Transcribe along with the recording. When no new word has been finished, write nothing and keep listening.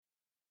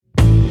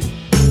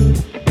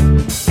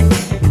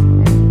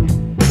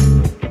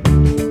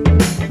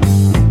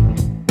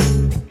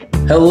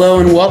Hello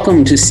and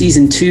welcome to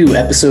Season 2,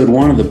 Episode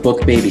 1 of the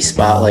Book Baby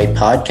Spotlight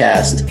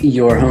podcast,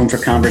 your home for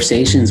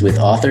conversations with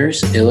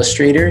authors,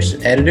 illustrators,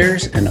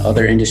 editors, and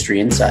other industry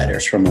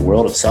insiders from the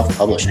world of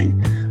self-publishing.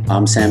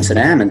 I'm Sam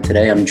Saddam, and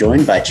today I'm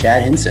joined by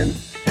Chad Hinson.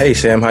 Hey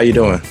Sam, how you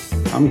doing?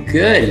 I'm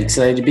good. You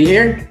excited to be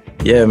here?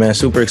 Yeah, man,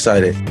 super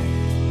excited.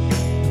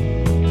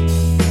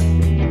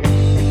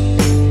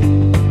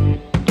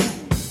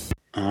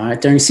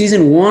 During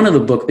Season 1 of the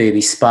Book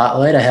Baby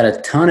Spotlight, I had a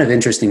ton of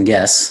interesting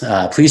guests.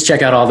 Please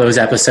check out all those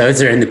episodes.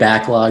 They're in the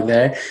backlog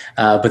there.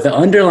 But the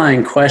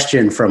underlying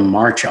question from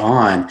March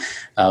on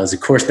was, of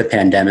course, the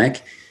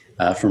pandemic.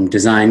 From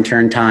design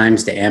turn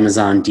times to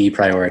Amazon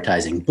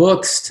deprioritizing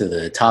books to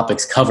the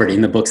topics covered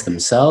in the books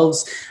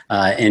themselves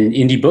and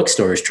indie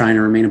bookstores trying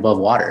to remain above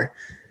water.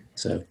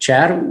 So,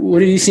 Chad, what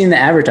do you see in the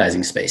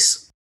advertising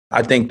space?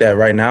 I think that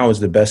right now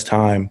is the best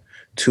time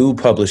to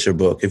publish your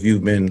book. If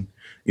you've been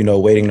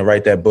waiting to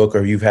write that book,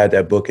 or you've had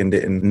that book and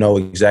didn't know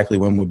exactly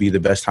when would be the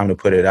best time to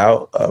put it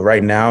out.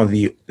 Right now,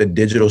 the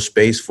digital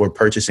space for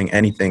purchasing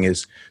anything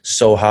is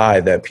so high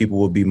that people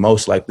will be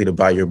most likely to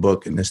buy your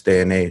book in this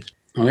day and age.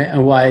 Okay,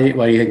 and why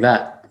do you think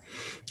that?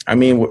 I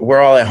mean, we're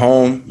all at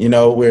home,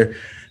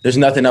 there's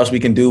nothing else we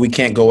can do. We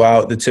can't go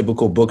out. The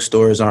typical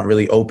bookstores aren't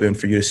really open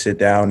for you to sit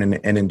down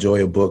and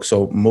enjoy a book.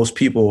 So most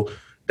people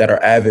that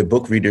are avid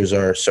book readers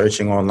are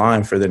searching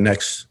online for the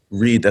next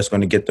read that's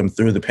going to get them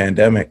through the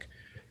pandemic.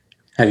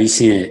 Have you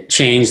seen it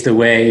change the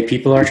way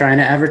people are trying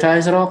to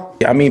advertise at all?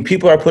 I mean,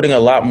 people are putting a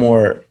lot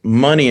more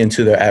money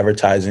into their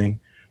advertising,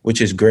 which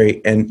is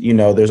great. And,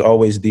 there's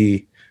always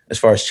as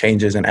far as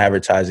changes in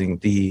advertising,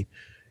 the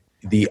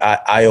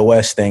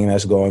iOS thing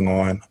that's going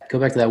on. Go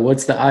back to that.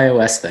 What's the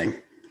iOS thing?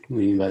 What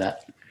do you mean by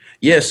that?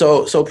 Yeah,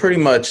 so pretty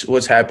much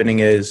what's happening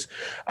is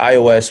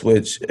iOS,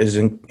 which is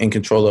in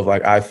control of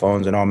like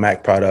iPhones and all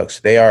Mac products,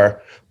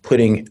 they're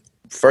putting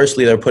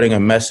a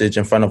message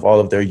in front of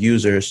all of their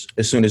users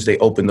as soon as they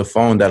open the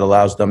phone that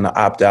allows them to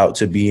opt out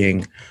to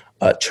being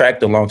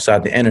tracked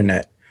alongside the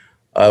internet.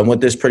 What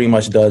this pretty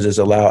much does is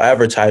allow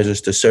advertisers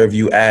to serve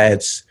you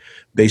ads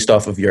based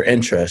off of your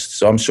interests.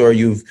 So I'm sure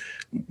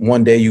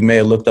one day you may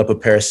have looked up a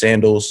pair of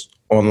sandals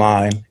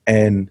online,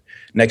 and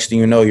next thing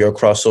you know, you're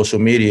across social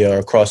media or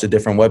across a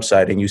different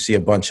website and you see a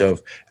bunch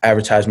of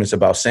advertisements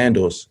about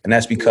sandals. And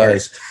that's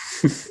because,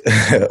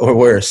 or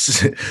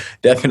worse,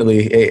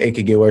 definitely it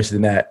could get worse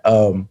than that.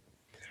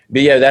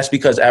 But yeah, that's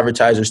because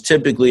advertisers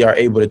typically are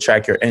able to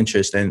track your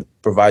interest and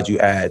provide you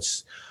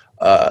ads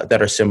that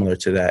are similar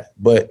to that.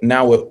 But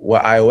now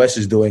what iOS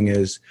is doing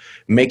is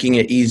making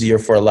it easier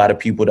for a lot of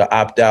people to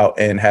opt out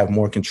and have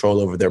more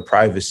control over their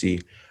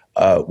privacy,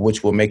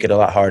 which will make it a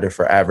lot harder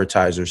for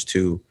advertisers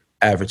to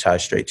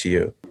advertise straight to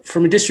you.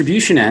 From a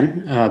distribution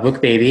end,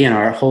 Book Baby and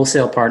our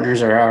wholesale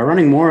partners are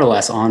running more or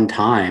less on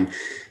time.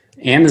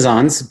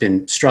 Amazon's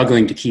been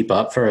struggling to keep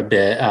up for a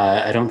bit.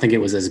 I don't think it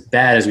was as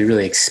bad as we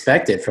really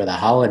expected for the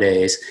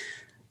holidays.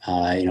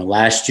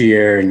 Last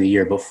year and the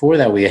year before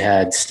that, we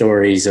had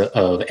stories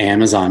of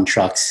Amazon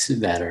trucks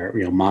that are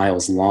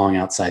miles long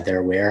outside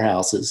their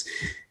warehouses.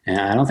 And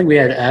I don't think we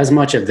had as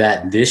much of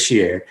that this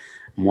year.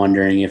 I'm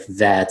wondering if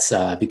that's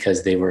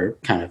because they were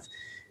kind of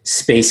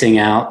spacing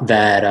out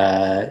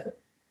that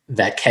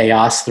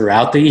chaos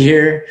throughout the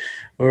year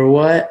or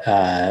what.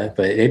 But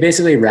they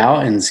basically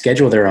route and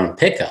schedule their own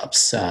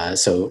pickups.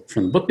 So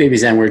from the Book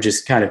Baby's end, we're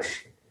just kind of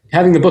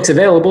having the books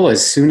available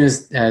as soon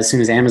as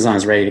Amazon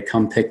is ready to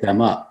come pick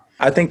them up.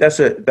 I think that's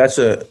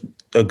a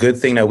good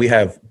thing that we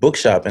have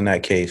Bookshop in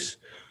that case.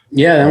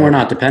 Yeah, then we're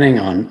not depending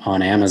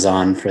on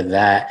Amazon for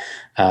that.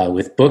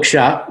 With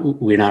Bookshop,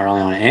 we're not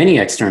relying on any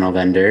external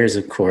vendors.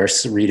 Of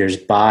course, readers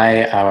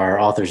buy our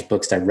authors'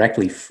 books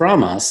directly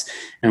from us,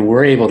 and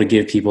we're able to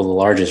give people the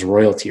largest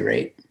royalty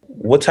rate.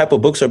 What type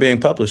of books are being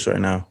published right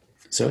now?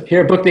 So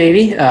here at Book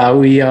Baby,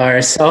 we are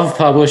a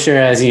self-publisher.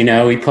 As you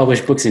know, we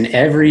publish books in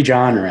every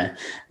genre.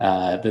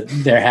 But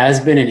there has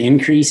been an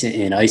increase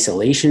in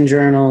isolation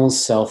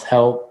journals,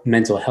 self-help,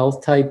 mental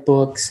health type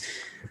books.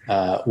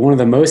 One of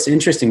the most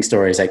interesting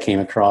stories I came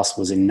across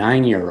was a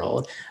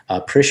 9-year-old,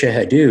 Prisha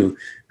Hadu,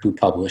 who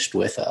published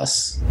with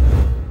us.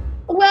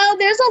 Well,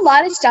 there's a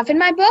lot of stuff in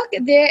my book.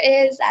 There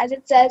is, as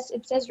it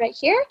says right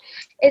here,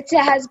 it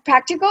has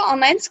practical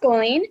online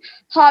schooling,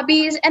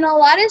 hobbies, and a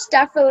lot of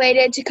stuff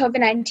related to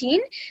COVID-19.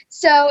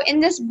 So in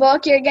this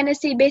book, you're going to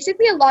see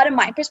basically a lot of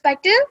my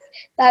perspective.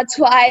 That's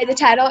why the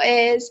title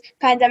is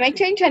Pandemic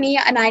 2020,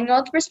 a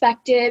 9-year-old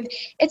perspective.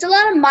 It's a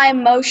lot of my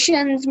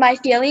emotions, my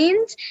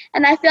feelings,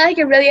 and I feel like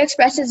it really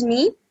expresses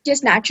me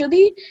just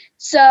naturally.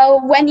 So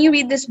when you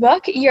read this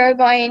book, you're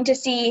going to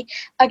see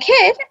a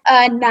kid,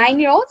 a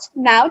 9-year-old,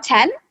 now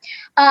 10,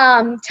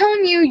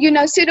 telling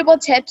you, suitable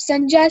tips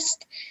and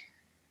just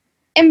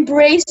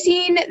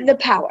embracing the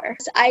power.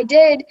 I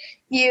did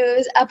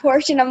use a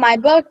portion of my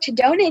book to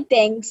donate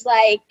things,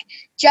 like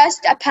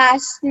just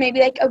maybe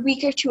like a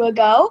week or two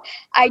ago,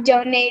 I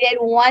donated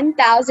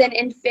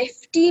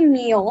 1,050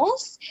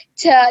 meals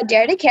to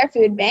Dare to Care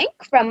Food Bank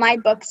from my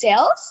book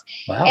sales.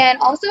 Wow. And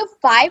also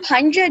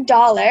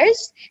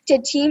 $500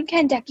 to Team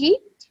Kentucky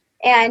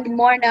and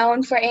more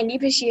known for Andy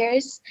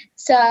Pashirs.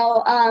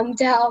 So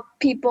to help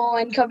people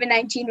in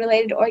COVID-19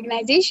 related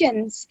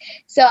organizations.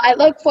 So I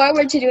look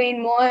forward to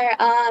doing more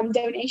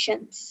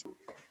donations.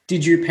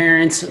 Did your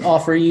parents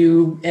offer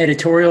you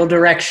editorial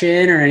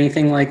direction or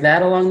anything like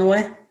that along the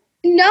way?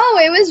 No,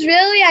 it was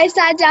really, I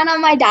sat down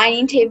on my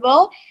dining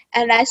table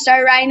and I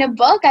started writing a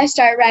book. I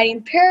started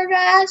writing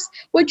paragraphs,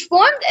 which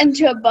formed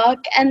into a book.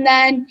 And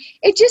then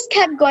it just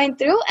kept going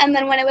through. And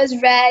then when it was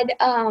read,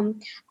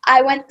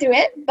 I went through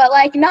it, but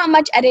like not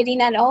much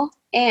editing at all.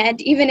 And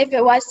even if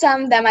it was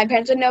some, then my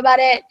parents would know about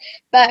it.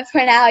 But for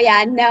now,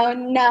 yeah, no,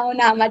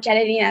 not much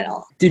editing at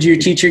all. Did your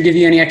teacher give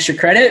you any extra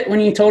credit when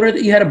you told her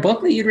that you had a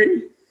book that you'd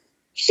written?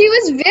 She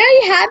was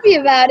very happy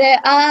about it.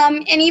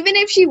 And even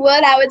if she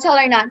would, I would tell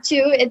her not to.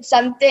 It's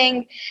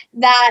something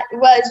that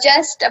was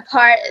just a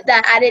part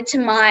that added to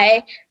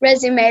my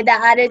resume,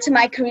 that added to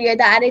my career,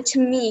 that added to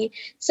me.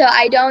 So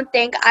I don't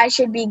think I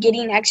should be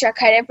getting extra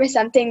credit for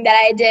something that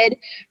I did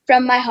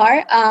from my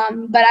heart.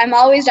 But I'm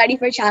always ready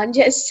for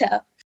challenges. So.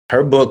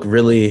 Her book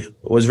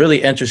was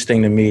really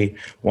interesting to me.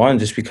 One,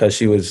 just because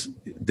she was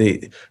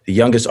the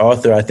youngest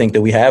author, I think,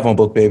 that we have on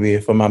Book Baby,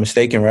 if I'm not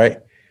mistaken, right?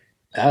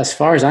 As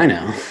far as I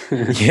know.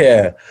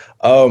 Yeah.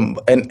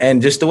 And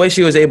just the way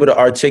she was able to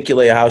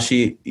articulate how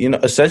she,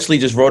 essentially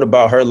just wrote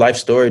about her life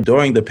story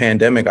during the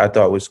pandemic, I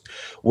thought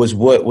was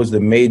what was the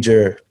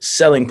major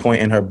selling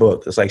point in her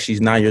book. It's like she's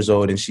 9 years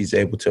old and she's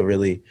able to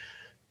really,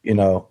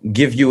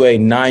 give you a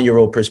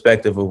 9-year-old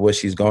perspective of what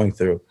she's going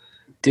through.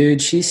 Dude,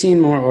 she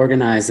seemed more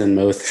organized than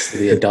most of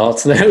the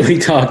adults that we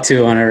talk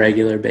to on a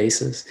regular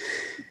basis.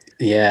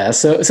 Yeah,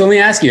 so let me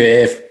ask you,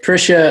 if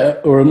Prisha,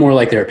 or more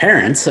like their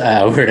parents,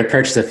 were to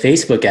purchase a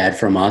Facebook ad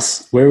from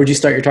us, where would you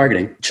start your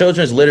targeting?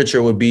 Children's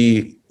literature would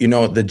be,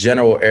 the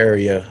general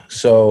area.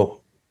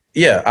 So,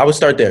 yeah, I would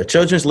start there.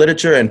 Children's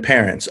literature and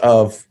parents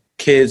of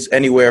kids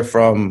anywhere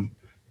from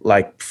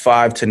like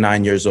 5 to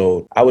 9 years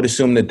old. I would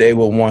assume that they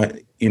will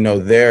want,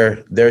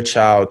 their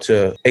child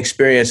to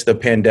experience the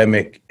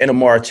pandemic in a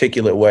more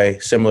articulate way,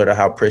 similar to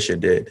how Prisha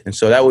did. And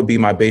so that would be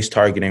my base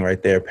targeting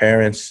right there,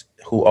 parents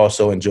who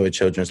also enjoy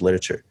children's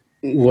literature.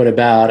 What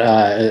about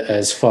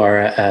as far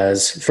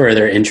as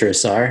further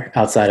interests are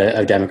outside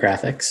of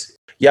demographics?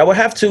 Yeah, I would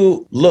have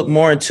to look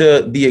more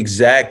into the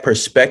exact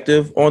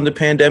perspective on the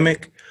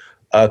pandemic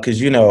because,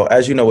 as you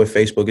know, with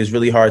Facebook, it's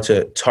really hard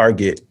to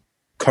target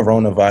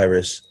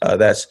coronavirus.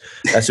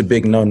 That's a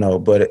big no-no.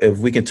 But if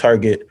we can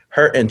target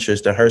her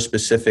interest and her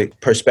specific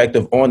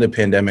perspective on the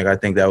pandemic, I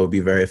think that would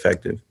be very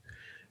effective.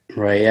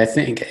 Right. I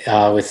think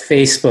with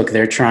Facebook,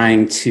 they're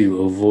trying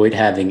to avoid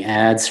having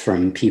ads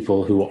from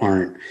people who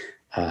aren't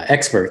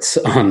experts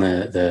on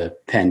the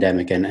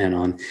pandemic and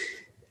on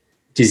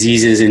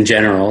diseases in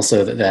general,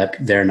 so that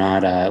they're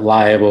not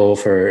liable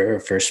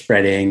for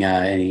spreading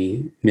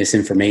any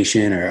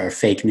misinformation or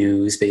fake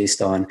news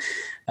based on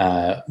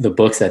the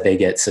books that they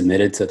get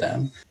submitted to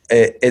them.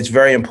 It's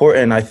very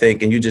important, I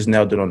think, and you just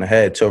nailed it on the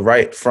head, to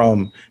write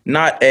from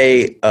not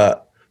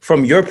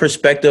from your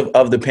perspective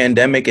of the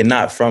pandemic and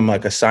not from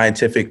like a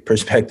scientific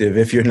perspective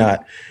if you're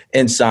not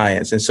in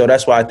science. And so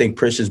that's why I think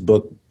Prisha's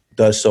book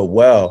does so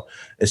well.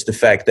 It's the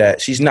fact that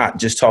she's not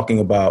just talking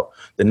about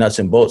the nuts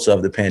and bolts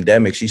of the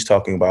pandemic. She's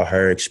talking about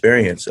her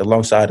experience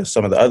alongside of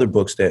some of the other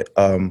books that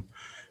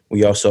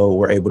we also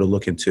were able to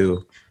look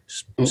into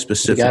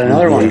specifically. We got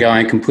another one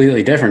going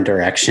completely different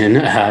direction.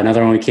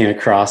 Another one we came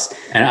across,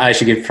 and I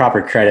should give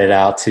proper credit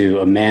out to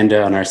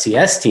Amanda on our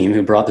CS team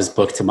who brought this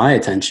book to my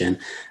attention.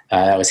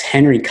 That was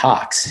Henry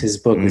Cox. His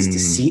book was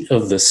Deceit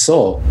of the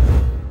Soul.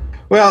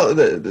 Well,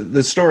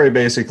 the story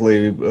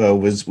basically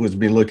was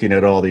be looking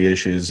at all the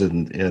issues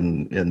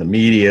in the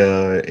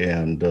media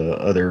and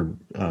other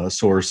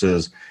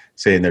sources,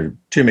 saying there are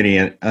too many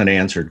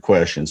unanswered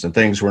questions and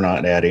things were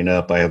not adding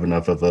up. I have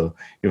enough of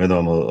even though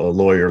I'm a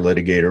lawyer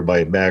litigator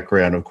by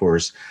background, of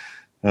course,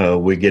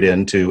 we get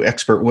into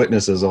expert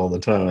witnesses all the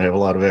time. I have a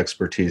lot of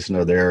expertise in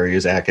other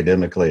areas.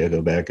 Academically, I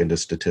go back into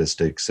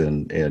statistics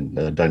and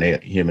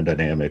human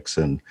dynamics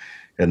and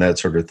that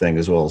sort of thing,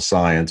 as well as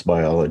science,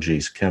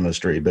 biology,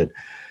 chemistry. But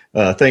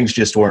things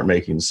just weren't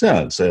making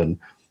sense. And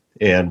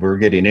we're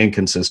getting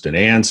inconsistent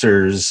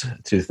answers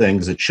to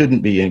things that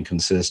shouldn't be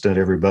inconsistent.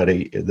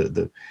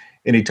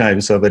 Anytime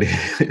somebody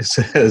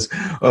says,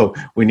 oh,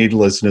 we need to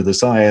listen to the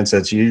science,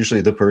 that's usually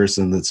the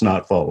person that's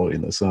not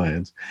following the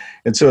science.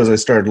 And so as I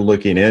started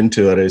looking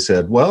into it, I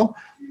said, well,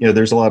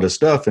 there's a lot of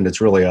stuff and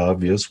it's really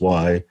obvious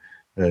why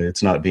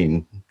it's not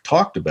being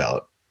talked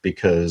about,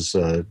 because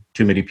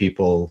too many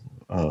people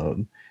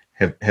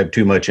have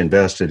too much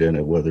invested in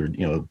it, whether,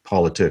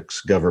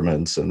 politics,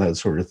 governments, and that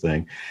sort of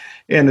thing.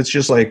 And it's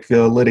just like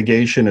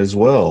litigation as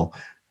well.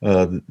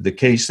 The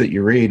case that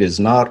you read is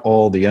not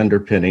all the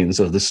underpinnings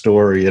of the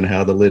story and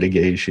how the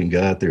litigation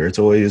got there. It's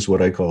always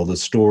what I call the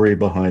story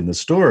behind the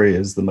story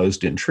is the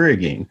most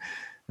intriguing.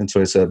 And so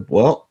I said,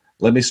 well,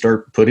 let me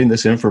start putting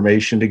this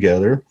information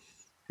together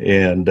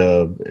and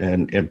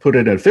put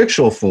it in a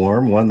fictional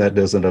form, one that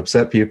doesn't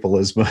upset people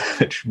as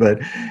much, but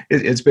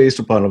it's based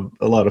upon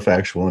a lot of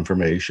factual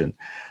information.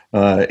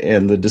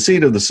 And the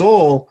Deceit of the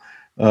Soul,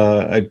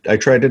 I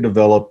tried to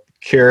develop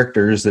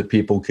characters that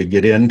people could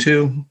get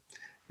into,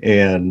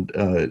 and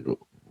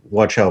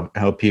watch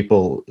how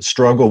people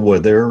struggle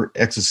with their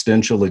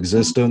existential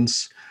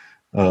existence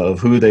of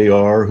who they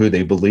are, who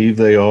they believe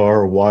they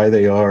are, why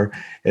they are,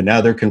 and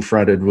now they're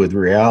confronted with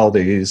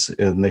realities,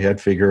 and they had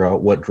to figure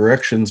out what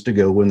directions to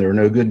go when there are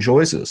no good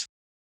choices.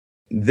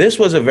 This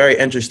was a very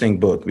interesting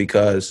book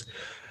because,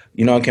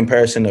 you know, in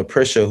comparison to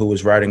Prisha, who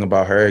was writing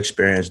about her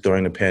experience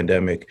during the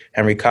pandemic,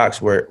 Henry Cox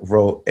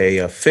wrote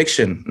a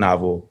fiction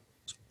novel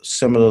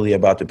similarly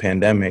about the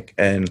pandemic.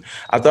 And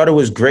I thought it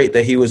was great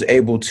that he was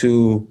able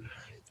to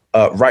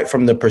write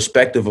from the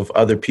perspective of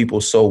other people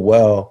so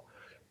well,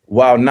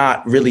 while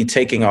not really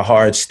taking a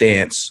hard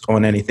stance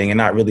on anything and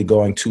not really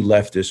going too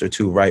leftist or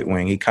too right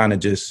wing. He kind of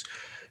just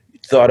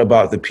thought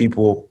about the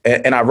people.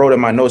 And I wrote in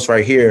my notes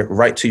right here,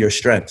 write to your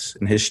strengths.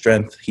 And his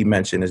strength, he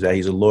mentioned, is that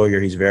he's a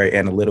lawyer. He's very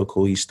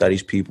analytical. He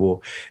studies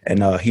people.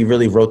 And he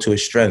really wrote to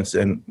his strengths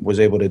and was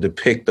able to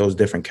depict those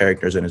different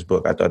characters in his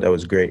book. I thought that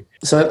was great.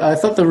 So I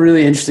thought the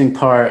really interesting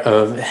part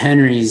of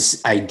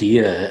Henry's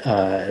idea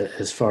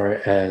as far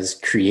as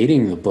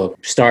creating the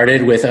book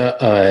started with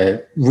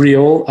a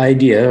real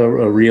idea,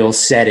 a real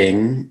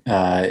setting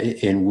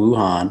in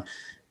Wuhan,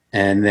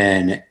 and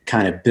then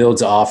kind of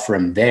builds off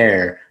from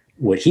there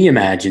what he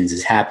imagines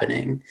is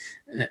happening.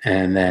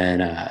 And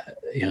then,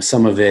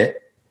 some of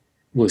it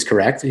was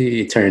correct.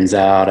 It turns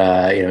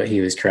out,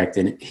 he was correct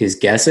in his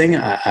guessing.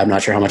 I'm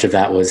not sure how much of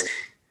that was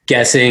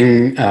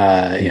guessing,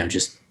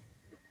 just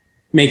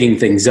making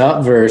things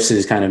up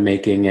versus kind of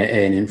making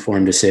an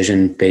informed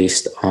decision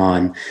based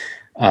on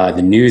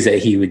the news that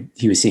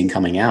he was seeing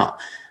coming out.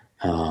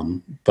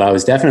 But I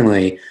was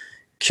definitely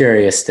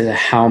curious to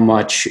how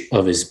much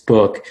of his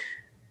book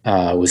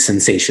was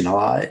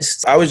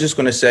sensationalized. I was just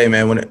going to say,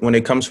 man, when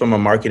it comes from a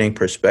marketing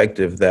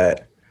perspective,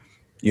 that,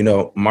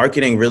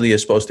 marketing really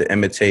is supposed to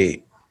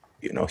imitate,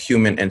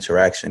 human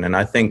interaction. And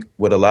I think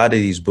with a lot of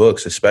these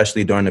books,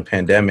 especially during the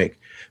pandemic,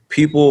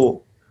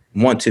 people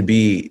want to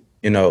be,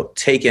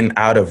 taken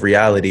out of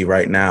reality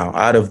right now,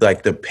 out of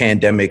like the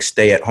pandemic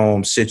stay at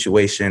home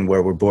situation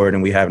where we're bored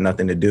and we have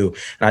nothing to do.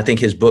 And I think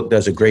his book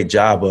does a great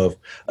job of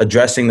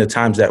addressing the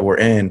times that we're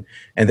in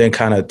and then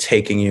kind of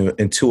taking you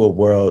into a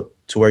world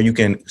to where you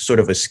can sort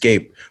of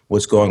escape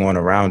what's going on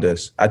around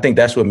us. I think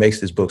that's what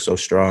makes this book so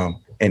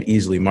strong and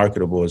easily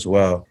marketable as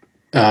well.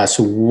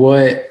 So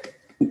what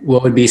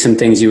would be some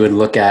things you would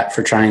look at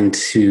for trying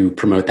to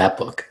promote that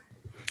book?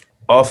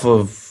 Off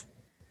of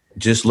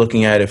just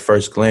looking at it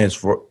first glance,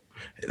 for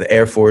the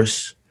Air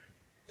Force,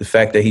 the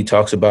fact that he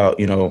talks about,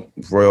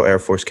 Royal Air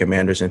Force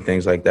commanders and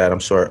things like that. I'm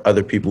sure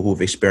other people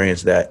who've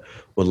experienced that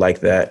would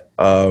like that.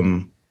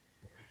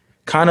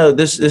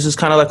 This is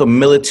kind of like a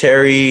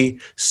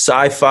military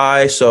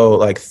sci-fi, so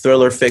like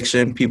thriller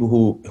fiction, people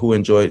who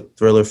enjoy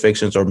thriller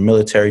fictions or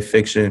military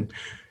fiction.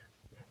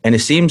 And it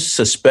seems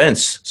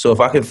suspense. So if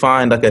I could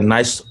find like a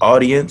nice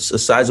audience, a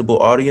sizable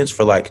audience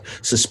for like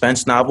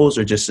suspense novels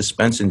or just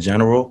suspense in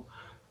general,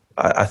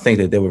 I think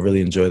that they would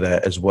really enjoy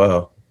that as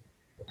well.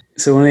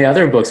 So one of the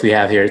other books we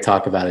have here to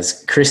talk about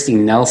is Christy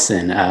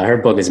Nelson. Her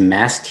book is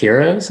Masked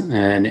Heroes,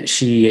 and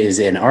she is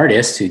an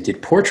artist who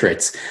did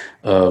portraits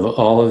of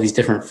all of these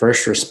different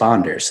first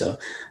responders. So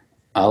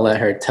I'll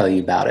let her tell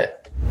you about it.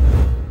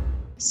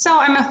 So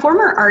I'm a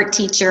former art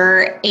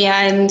teacher,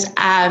 and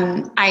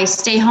I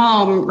stay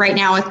home right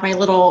now with my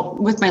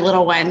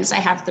little ones. I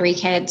have 3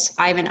 kids,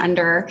 5 and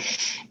under,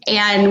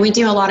 and we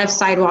do a lot of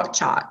sidewalk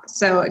chalk.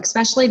 So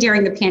especially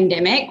during the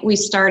pandemic, we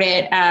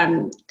started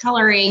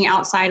coloring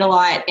outside a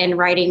lot and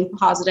writing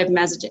positive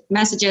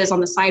messages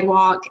on the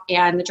sidewalk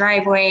and the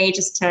driveway,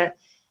 just to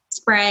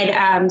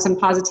spread some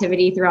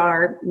positivity throughout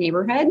our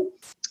neighborhood.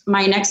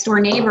 My next door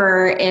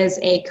neighbor is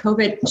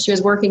she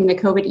was working the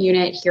COVID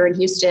unit here in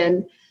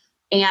Houston.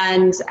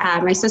 And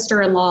my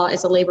sister-in-law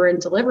is a labor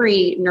and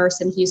delivery nurse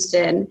in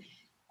Houston.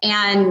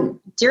 And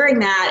during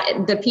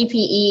that, the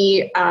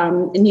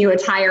PPE new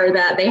attire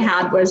that they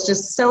had was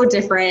just so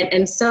different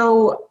and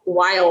so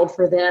wild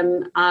for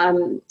them.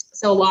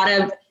 So a lot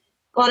of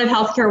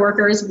healthcare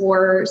workers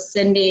were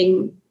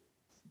sending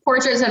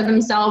portraits of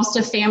themselves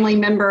to family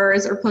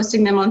members or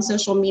posting them on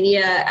social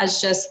media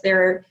as just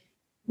their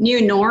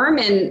new norm.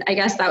 And I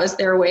guess that was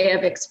their way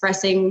of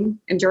expressing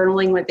and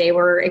journaling what they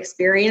were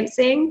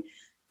experiencing.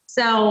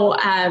 So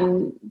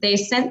they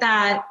sent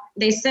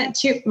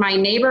to my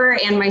neighbor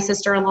and my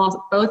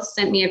sister-in-law, both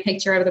sent me a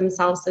picture of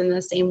themselves in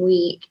the same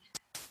week.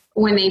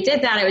 When they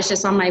did that, it was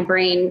just on my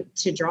brain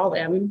to draw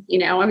them.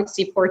 I would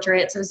see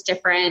portraits, it was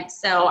different.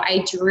 So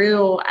I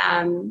drew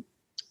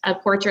a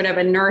portrait of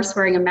a nurse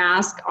wearing a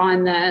mask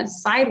on the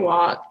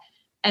sidewalk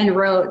and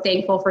wrote,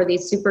 "Thankful for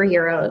these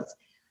superheroes."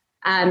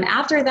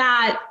 After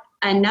that,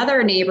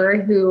 another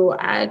neighbor who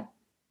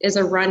is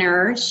a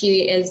runner,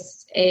 she is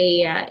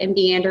a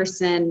MD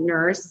Anderson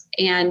nurse,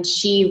 and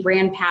she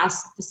ran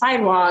past the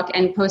sidewalk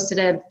and posted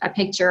a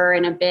picture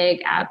and a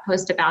big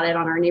post about it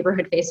on our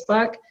neighborhood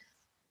Facebook.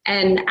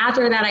 And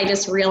after that, I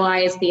just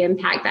realized the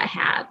impact that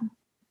had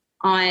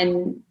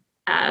on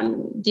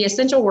the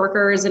essential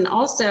workers and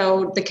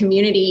also the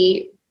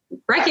community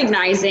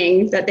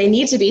recognizing that they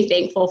need to be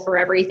thankful for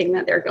everything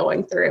that they're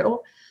going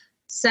through.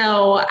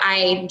 So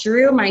I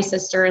drew my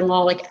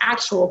sister-in-law like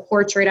actual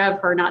portrait of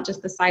her, not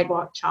just the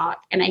sidewalk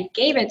chalk, and I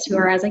gave it to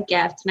her as a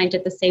gift. And I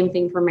did the same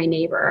thing for my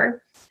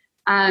neighbor.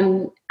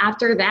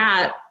 After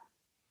that,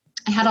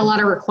 I had a lot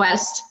of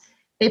requests.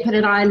 They put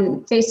it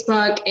on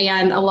Facebook,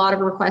 and a lot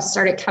of requests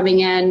started coming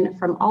in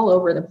from all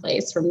over the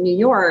place, from New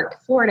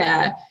York,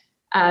 Florida,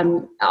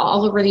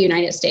 all over the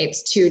United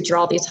States, to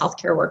draw these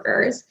healthcare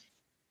workers.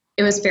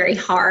 It was very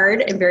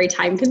hard and very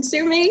time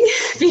consuming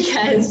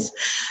because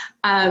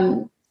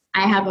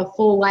I have a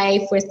full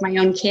life with my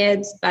own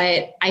kids,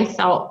 but I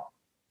felt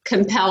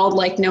compelled,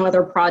 like no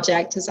other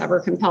project has ever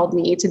compelled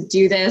me, to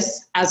do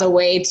this as a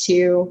way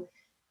to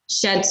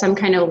shed some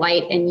kind of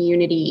light and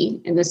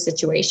unity in this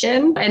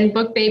situation. And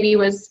Book Baby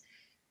was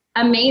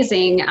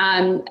amazing.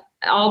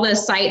 All the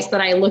sites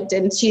that I looked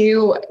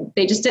into,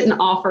 they just didn't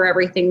offer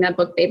everything that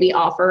Book Baby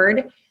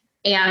offered.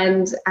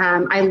 And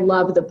I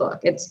love the book.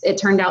 It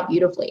turned out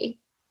beautifully.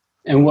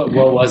 And what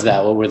was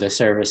that? What were the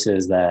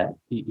services that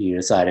you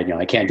decided,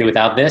 I can't do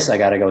without this, I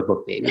got to go with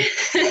Book Baby?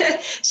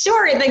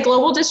 Sure. The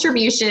global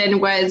distribution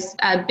was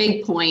a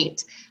big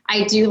point.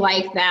 I do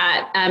like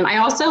that. I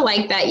also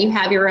like that you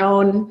have your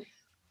own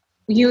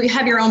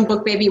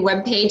Book Baby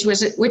webpage,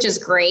 which is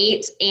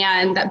great.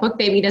 And that Book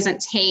Baby doesn't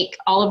take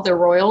all of the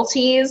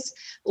royalties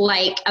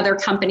like other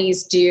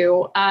companies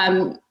do.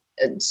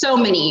 So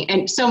many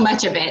and so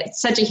much of it,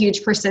 such a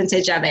huge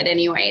percentage of it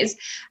anyways.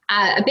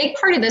 A big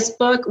part of this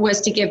book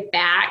was to give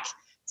back.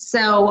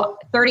 So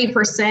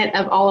 30%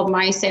 of all of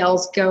my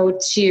sales go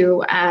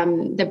to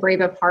the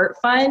Brave of Heart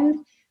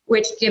Fund,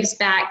 which gives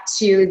back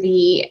to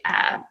the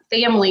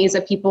families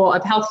of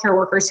healthcare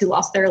workers who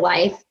lost their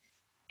life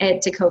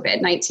to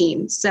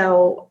COVID-19.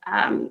 So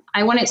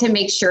I wanted to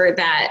make sure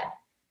that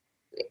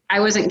I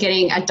wasn't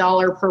getting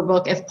 $1 per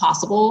book if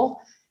possible,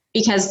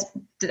 because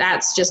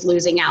that's just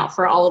losing out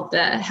for all of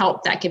the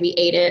help that can be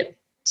aided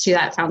to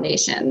that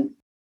foundation.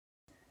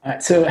 All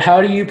right, so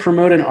how do you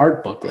promote an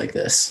art book like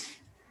this?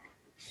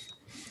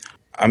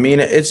 I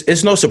mean,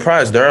 it's no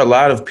surprise. There are a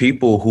lot of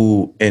people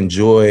who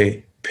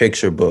enjoy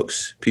picture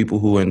books, people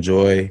who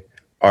enjoy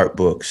art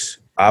books.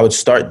 I would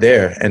start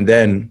there. And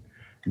then,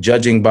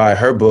 judging by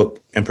her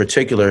book in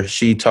particular,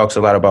 she talks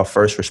a lot about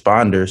first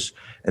responders.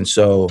 And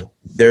so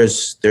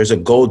there's a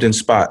golden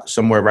spot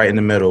somewhere right in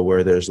the middle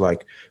where there's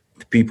like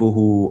people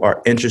who are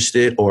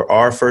interested or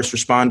are first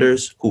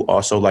responders who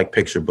also like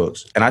picture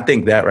books. And I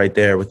think that right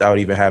there, without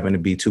even having to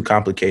be too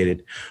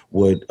complicated,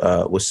 would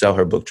sell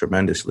her book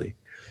tremendously.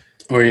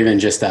 Or even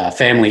just a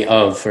family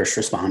of first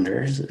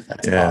responders, if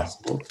that's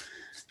possible.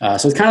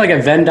 So it's kind of like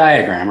a Venn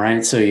diagram,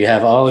 right? So you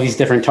have all of these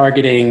different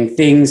targeting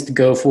things to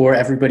go for.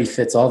 Everybody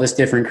fits all this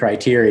different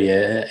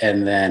criteria,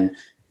 and then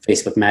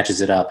Facebook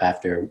matches it up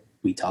after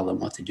we tell them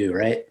what to do,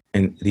 right?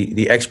 And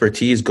the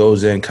expertise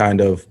goes in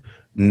kind of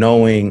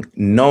knowing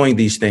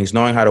these things,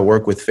 knowing how to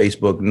work with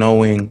Facebook,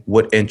 knowing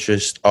what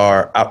interests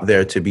are out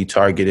there to be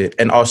targeted,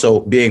 and also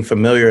being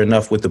familiar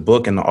enough with the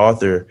book and the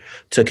author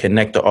to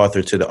connect the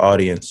author to the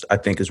audience, I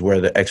think is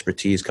where the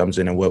expertise comes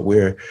in and what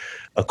we're,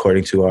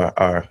 according to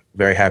our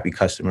very happy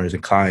customers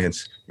and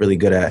clients, really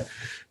good at.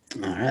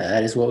 All right,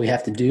 that is what we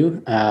have to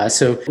do.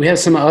 So we have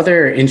some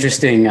other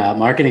interesting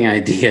marketing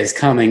ideas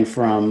coming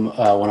from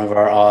one of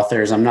our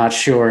authors. I'm not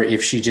sure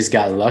if she just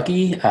got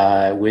lucky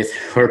with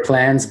her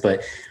plans,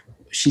 but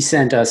she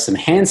sent us some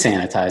hand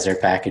sanitizer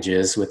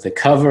packages with the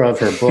cover of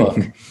her book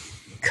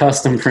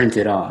custom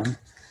printed on.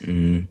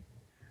 Mm-hmm.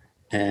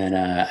 And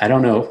I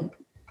don't know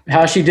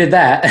how she did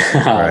that.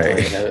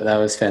 Right. That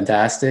was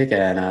fantastic,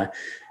 and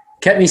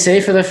kept me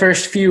safe for the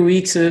first few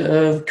weeks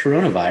of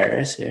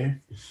coronavirus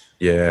here.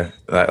 Yeah,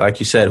 like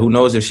you said, who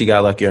knows if she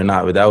got lucky or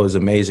not, but that was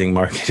amazing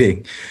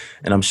marketing.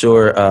 And I'm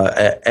sure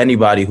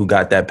anybody who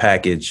got that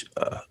package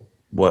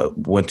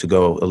went to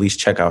go at least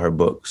check out her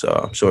book. So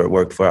I'm sure it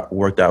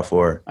worked out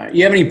for her. Right,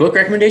 you have any book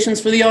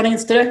recommendations for the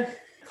audience today?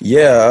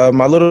 Yeah,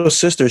 my little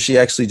sister, she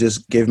actually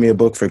just gave me a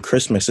book for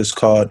Christmas. It's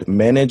called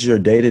Manage Your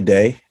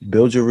Day-to-Day,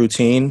 Build Your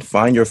Routine,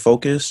 Find Your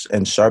Focus,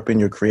 and Sharpen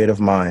Your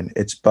Creative Mind.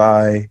 It's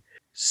by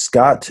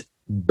Scott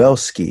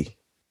Belsky.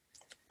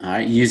 All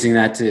right, using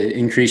that to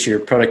increase your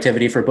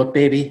productivity for Book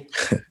Baby?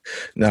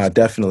 No,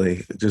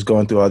 definitely. Just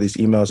going through all these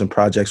emails and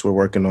projects we're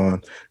working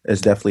on has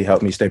definitely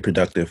helped me stay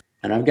productive.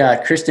 And I've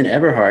got Kristen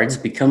Eberhard's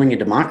Becoming a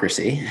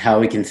Democracy, How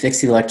We Can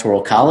Fix the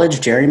Electoral College,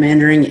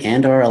 Gerrymandering,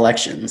 and Our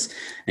Elections.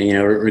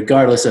 And,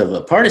 regardless of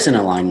a partisan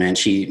alignment,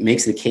 she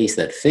makes the case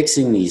that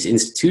fixing these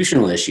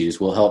institutional issues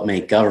will help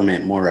make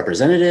government more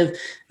representative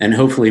and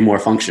hopefully more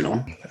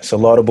functional. That's a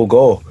laudable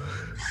goal.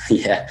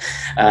 Yeah.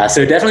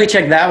 So definitely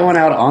check that one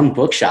out on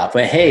Bookshop.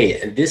 But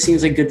hey, this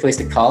seems like a good place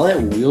to call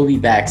it. We'll be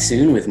back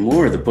soon with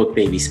more of the Book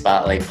Baby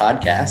Spotlight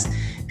podcast.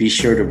 Be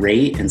sure to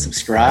rate and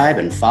subscribe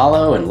and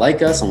follow and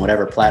like us on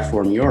whatever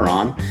platform you're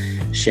on.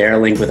 Share a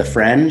link with a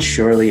friend.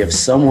 Surely you have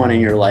someone in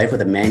your life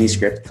with a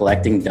manuscript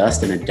collecting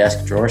dust in a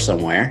desk drawer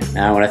somewhere.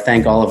 Now, I want to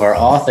thank all of our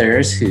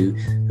authors who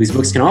whose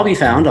books can all be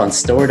found on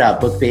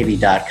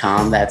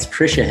store.bookbaby.com. That's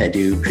Prisha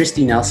Hedu,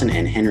 Christy Nelson,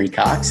 and Henry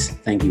Cox.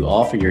 Thank you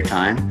all for your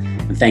time.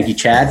 And thank you,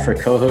 Chad, for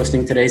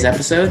co-hosting today's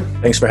episode.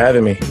 Thanks for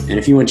having me. And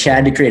if you want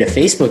Chad to create a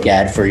Facebook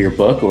ad for your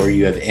book, or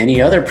you have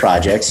any other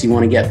projects you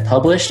want to get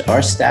published,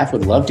 our staff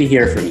would love to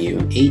hear from you.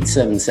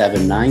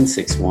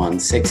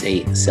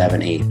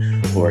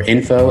 877-961-6878 or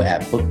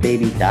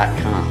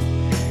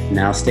info@bookbaby.com.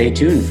 Now stay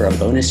tuned for a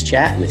bonus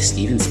chat with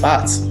Stephen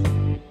Spotts.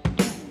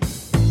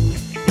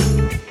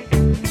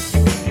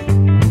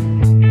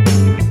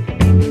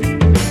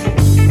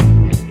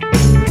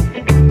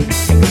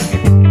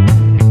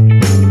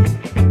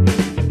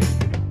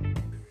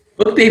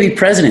 BookBaby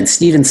president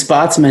Stephen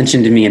Spotts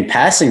mentioned to me in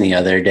passing the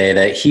other day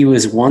that he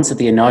was once at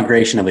the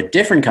inauguration of a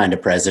different kind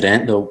of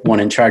president, the one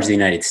in charge of the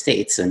United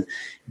States. And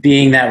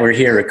being that we're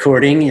here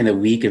recording in the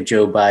week of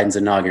Joe Biden's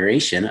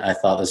inauguration, I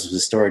thought this was a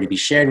story to be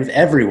shared with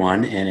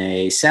everyone in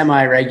a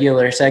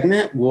semi-regular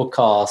segment we'll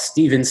call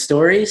Stephen's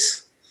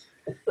Stories.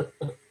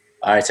 All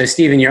right, so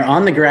Stephen, you're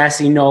on the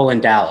grassy knoll in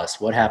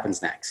Dallas. What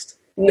happens next?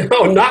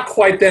 No, not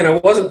quite then. I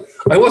wasn't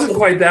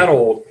quite that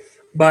old.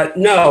 But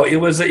no, it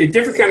was a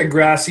different kind of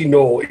grassy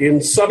knoll in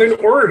Southern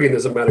Oregon,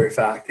 as a matter of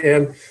fact.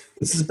 And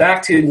this is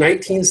back to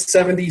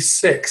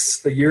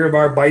 1976, the year of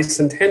our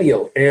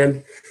bicentennial.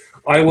 And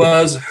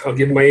I'll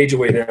give my age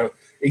away now,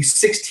 a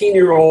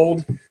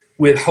 16-year-old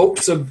with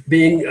hopes of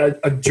being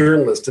a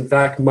journalist. In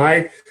fact,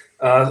 my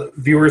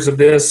viewers of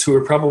this, who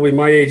are probably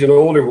my age and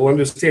older, will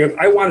understand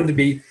I wanted to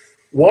be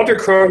Walter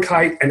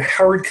Cronkite and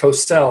Howard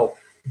Cosell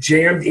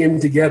jammed in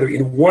together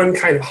in one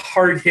kind of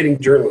hard-hitting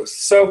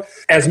journalist. So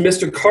as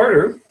Mr.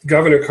 Carter,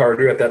 Governor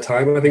Carter at that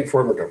time, I think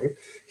former governor,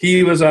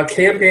 he was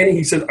campaigning.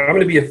 He said, I'm going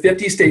to be a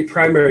 50-state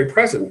primary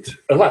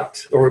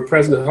president-elect or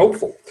president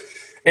hopeful.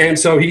 And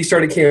so he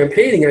started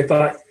campaigning. I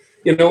thought,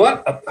 you know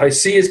what? I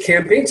see his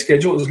campaign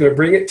schedule is going to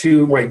bring it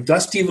to my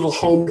dusty little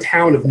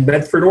hometown of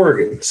Medford,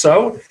 Oregon.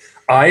 So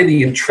I,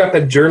 the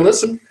intrepid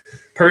journalism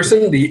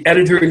person, the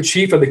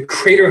editor-in-chief of the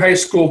Crater High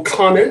School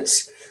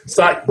Comments,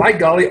 thought, by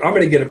golly, I'm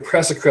going to get a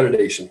press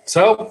accreditation.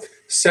 So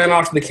sent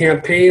off to the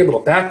campaign a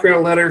little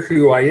background letter,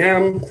 who I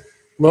am,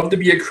 love to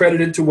be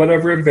accredited to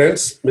whatever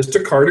events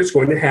Mr. Carter is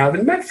going to have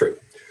in Medford.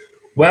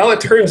 Well, it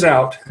turns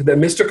out that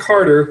Mr.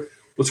 Carter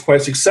was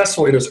quite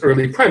successful in his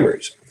early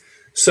primaries.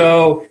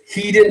 So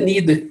he didn't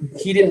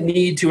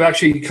need to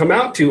actually come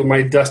out to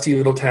my dusty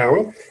little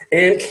town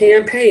and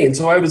campaign.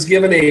 So I was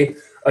given a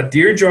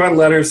Dear John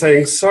letter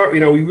saying, sorry,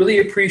 we really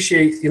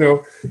appreciate,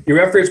 your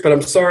efforts, but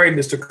I'm sorry,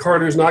 Mr.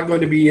 Carter's not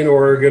going to be in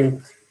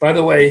Oregon. By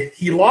the way,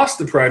 he lost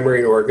the primary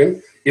in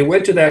Oregon. It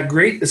went to that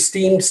great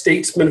esteemed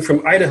statesman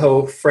from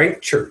Idaho,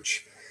 Frank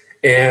Church.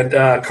 And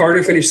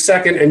Carter finished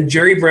second, and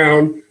Jerry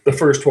Brown, the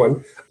first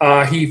one,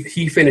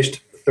 he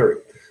finished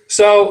third.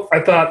 So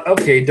I thought,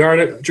 okay, darn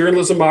it,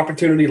 journalism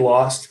opportunity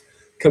lost.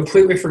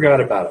 Completely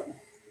forgot about it.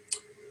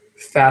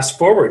 Fast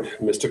forward,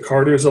 Mr.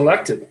 Carter is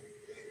elected.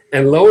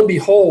 And lo and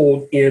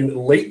behold, in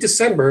late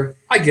December,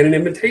 I get an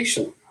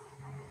invitation.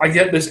 I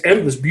get this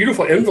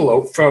beautiful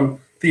envelope from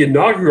the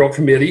inaugural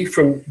committee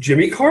from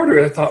Jimmy Carter.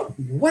 And I thought,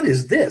 what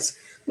is this?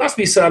 Must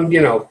be some,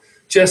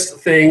 just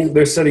thing.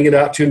 They're sending it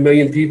out to 1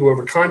 million people who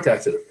ever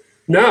contacted him.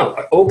 No,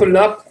 I opened it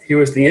up. Here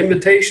was the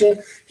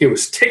invitation. Here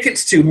was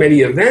tickets to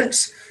many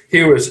events.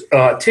 Here was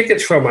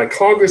tickets from my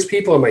Congress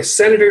people and my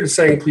senator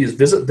saying, please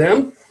visit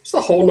them. It's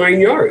the whole 9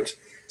 yards.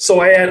 So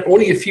I had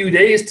only a few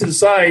days to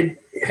decide,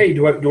 hey,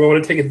 do I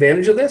want to take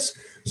advantage of this?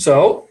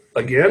 So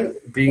again,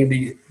 being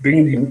the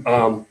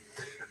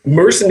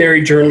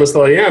mercenary journalist that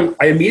I am,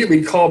 I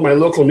immediately called my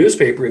local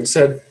newspaper and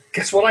said,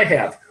 guess what I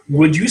have?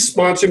 Would you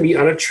sponsor me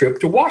on a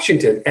trip to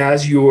Washington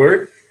as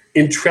your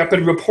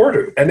intrepid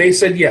reporter? And they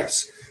said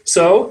yes.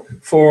 So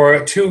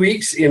for 2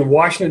 weeks in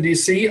Washington,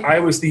 D.C., I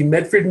was the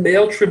Medford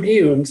Mail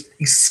Tribune's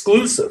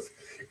exclusive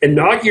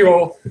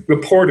inaugural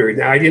reporter.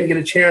 Now, I didn't get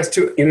a chance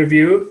to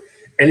interview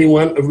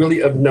anyone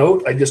really of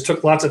note. I just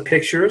took lots of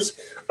pictures.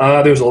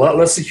 There was a lot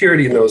less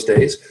security in those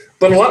days,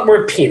 but a lot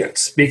more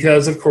peanuts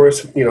because, of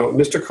course,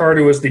 Mr.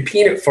 Carter was the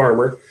peanut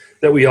farmer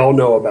that we all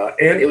know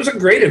about. And it was a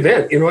great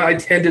event. I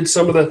attended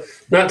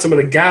not some of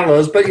the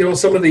galas, but,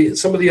 some of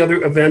the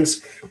other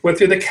events, went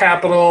through the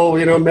Capitol,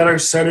 met our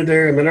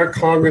senator, met our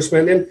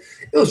congressman. And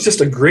it was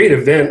just a great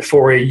event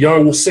for a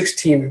young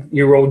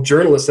 16-year-old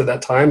journalist at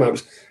that time. I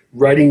was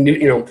writing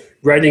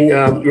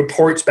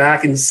reports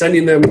back and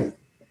sending them.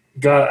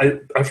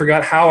 God, I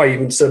forgot how I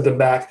even sent them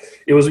back.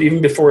 It was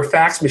even before a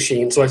fax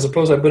machine. So I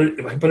suppose I put it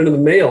in the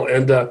mail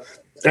and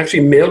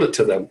actually mailed it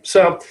to them.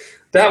 So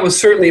that was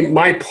certainly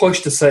my push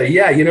to say,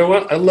 yeah, you know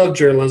what? I love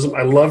journalism.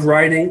 I love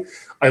writing.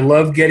 I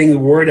love getting the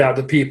word out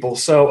to people.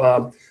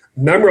 So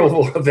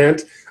memorable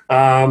event.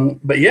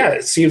 But yeah,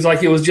 it seems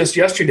like it was just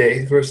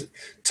yesterday.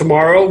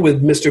 Tomorrow,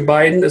 with Mr.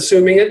 Biden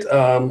assuming it,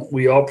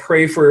 we all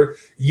pray for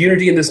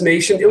unity in this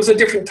nation. It was a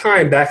different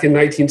time back in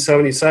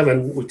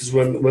 1977, which is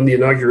when the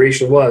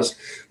inauguration was.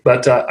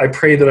 But I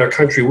pray that our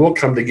country will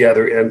come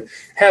together and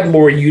have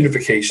more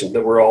unification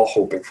that we're all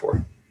hoping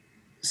for.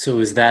 So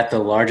is that the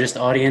largest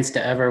audience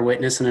to ever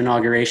witness an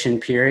inauguration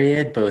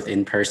period, both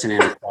in person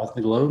and across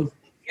the globe?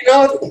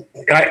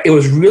 It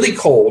was really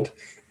cold,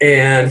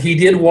 and he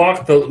did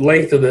walk the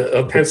length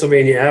of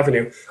Pennsylvania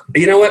Avenue.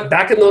 You know what?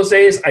 Back in those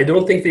days, I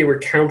don't think they were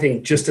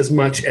counting just as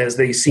much as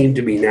they seem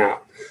to be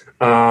now.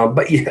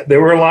 But yeah, there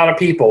were a lot of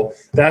people,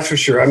 that's for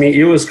sure. I mean,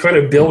 it was kind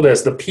of billed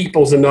as the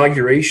people's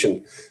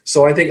inauguration.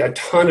 So I think a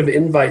ton of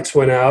invites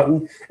went out,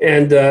 and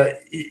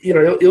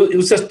it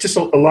was just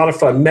a lot of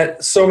fun.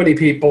 Met so many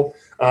people,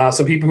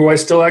 some people who I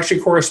still actually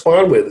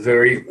correspond with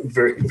very,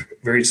 very,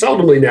 very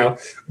seldomly now,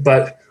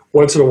 but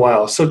once in a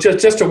while. So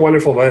just a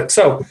wonderful event.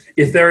 So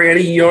if there are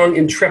any young,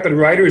 intrepid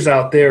writers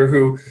out there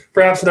who,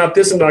 perhaps not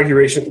this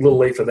inauguration, a little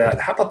late for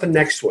that, how about the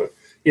next one?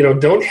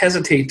 Don't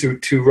hesitate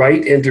to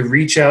write and to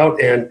reach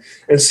out and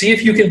see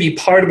if you can be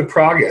part of the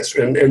progress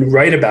and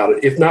write about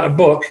it. If not a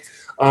book,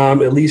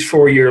 at least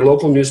for your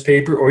local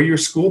newspaper or your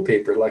school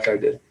paper, like I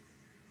did.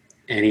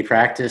 Any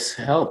practice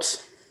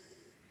helps.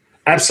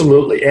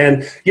 Absolutely.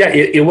 And yeah,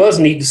 it was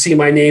neat to see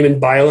my name in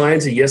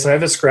bylines. And yes, I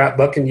have a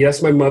scrapbook. And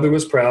yes, my mother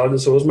was proud,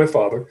 and so was my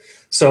father.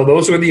 So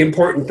those were the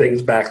important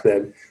things back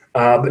then.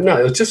 But no,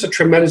 it was just a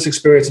tremendous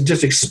experience. It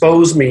just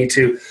exposed me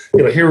to,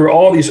 here were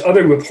all these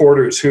other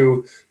reporters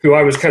who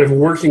I was kind of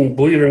working,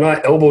 believe it or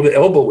not, elbow to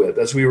elbow with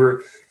as we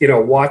were,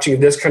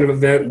 watching this kind of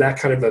event and that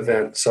kind of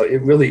event. So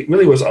it really,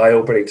 really was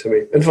eye-opening to me.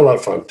 And it was a lot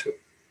of fun too.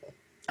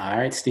 All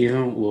right,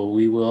 Stephen. Well,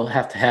 we will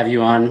have to have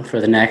you on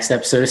for the next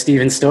episode of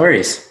Stephen's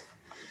Stories.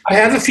 I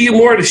have a few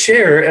more to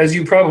share, as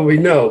you probably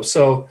know.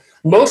 So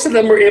most of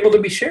them were able to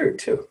be shared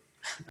too.